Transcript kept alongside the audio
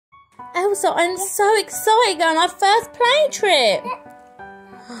Elsa, I'm so excited going on our first plane trip.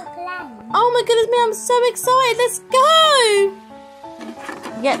 Oh my goodness me, I'm so excited. Let's go.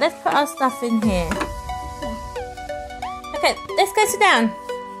 Yeah, let's put our stuff in here. Okay, let's go sit down.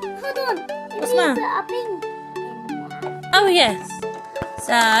 Hold on. What's that? Oh yes.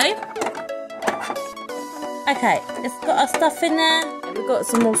 So, okay, let's got our stuff in there. We've got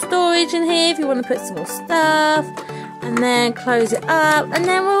some more storage in here if you want to put some more stuff. And then close it up, and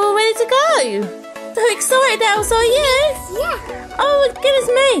then we're all ready to go. So excited, Elsa, are you? Yeah. Oh my goodness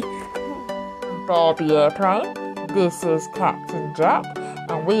me. Barbie airplane. This is Captain Jack,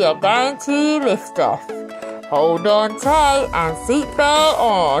 and we are going to lift off. Hold on tight and seatbelt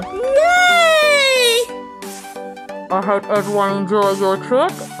on. Yay! I hope everyone enjoys your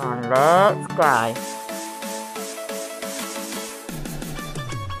trip, and let's go.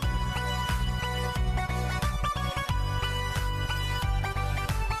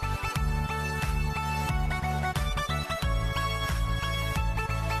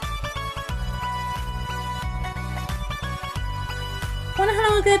 I wonder how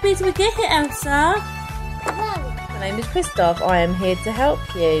long it's going to be till we get here, Elsa. My name is Christoph. I am here to help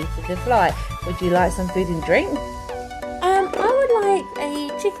you for the flight. Would you like some food and drink? I would like a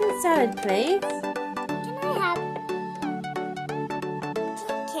chicken salad, please. Can I have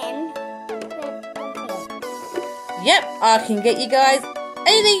chicken with Yep, I can get you guys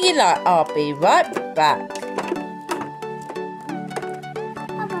anything you like. I'll be right back.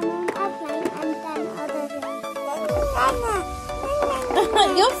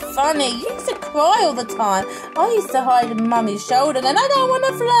 You're funny. You used to cry all the time. I used to hide in Mummy's shoulder and I don't want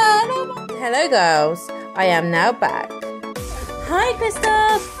to fly. Hello, girls. I am now back. Hi,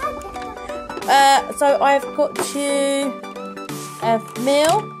 Christoph. So I've got you a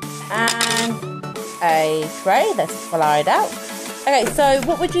meal and a tray that's flied out. Okay, so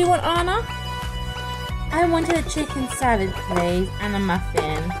what would you want, Anna? I wanted a chicken salad, please, and a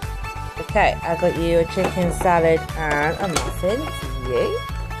muffin. Okay, I got you a chicken salad and a muffin. You.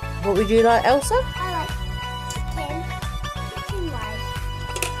 What would you like, Elsa? I like chicken rice.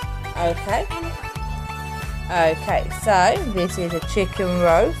 Okay. Okay, so this is a chicken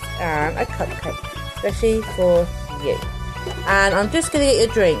roast and a cupcake, especially for you. And I'm just going to get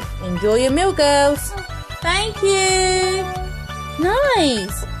your drink. Enjoy your meal, girls. Thank you.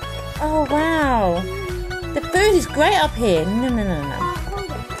 Nice. Oh, wow. The food is great up here. Nom, nom, nom, nom.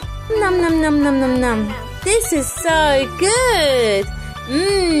 Nom, nom, nom, nom, nom, nom. This is so good.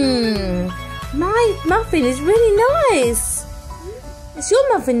 My muffin is really nice. Is your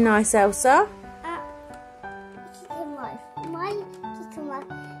muffin nice, Elsa? Chicken rice. My chicken rice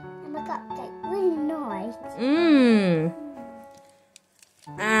and my cupcake really nice.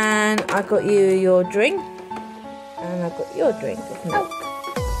 And I got you your drink. And I got your drink. Oh.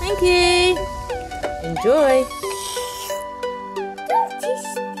 Thank you. Enjoy. Don't you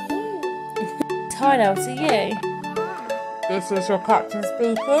Tired, Elsa, you? This is your captain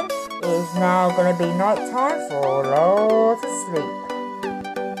speaking. It is now going to be night time for a lot of sleep.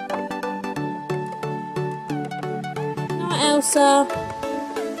 Night, Elsa.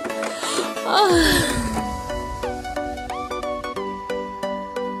 Oh.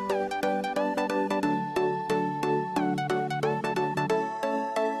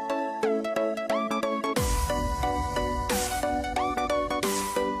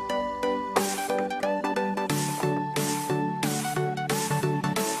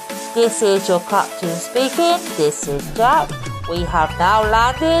 This is your captain speaking. This is Jack. We have now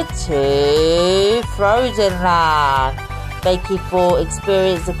landed to Frozen Land. Thank you for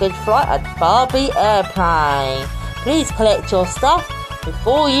experiencing a good flight at Barbie Airplane. Please collect your stuff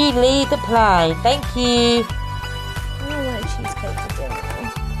before you leave the plane. Thank you. I want cheesecake for dinner.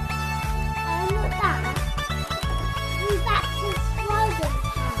 not that. We're back to Frozen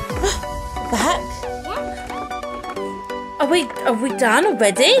Land. Back? Yeah. Are we done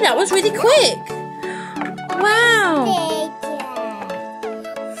already? That was really quick. Wow.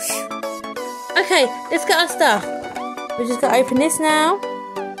 Okay, let's get our stuff. We just got to open this now.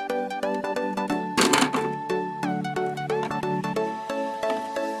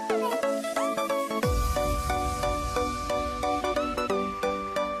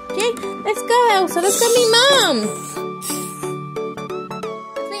 Okay, let's go, Elsa. Let's go meet Mum.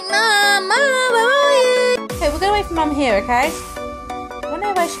 Let's meet Mum. Mum, where are you? Okay, we're going to wait for Mum here, okay? I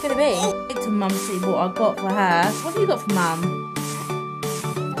wonder where she's going to be. To Mum see what I got for her. What have you got for Mum?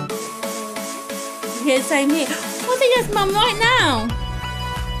 Yeah, same here. I think that's Mum right now.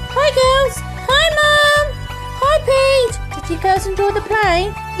 Hi, girls. Hi, Mum. Hi, Pete. Did you girls enjoy the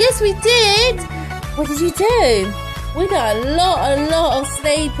play? Yes, we did. What did you do? We got a lot of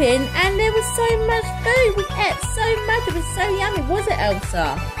sleeping, and there was so much food. We ate so much. It was so yummy, was it,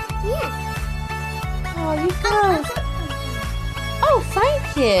 Elsa? Yeah. Oh, you girls. Oh,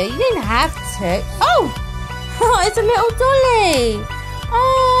 thank you. You didn't have to. Oh, it's a little dolly. Oh,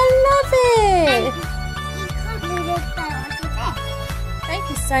 I love it. You can't do this though. Thank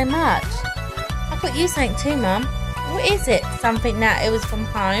you so much. I got you something too, Mum. What is it? Something that it was from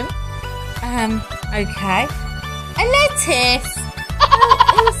home. Okay. A lettuce.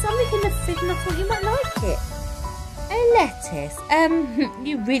 It was something in the fridge and I thought you might like it. A lettuce.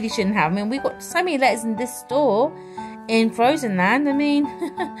 You really shouldn't have. I mean, we've got so many lettuces in this store in Frozen Land. I mean,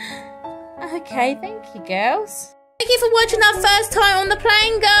 okay, thank you, girls. Thank you for watching our first time on the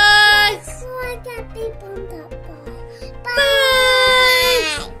plane, girls.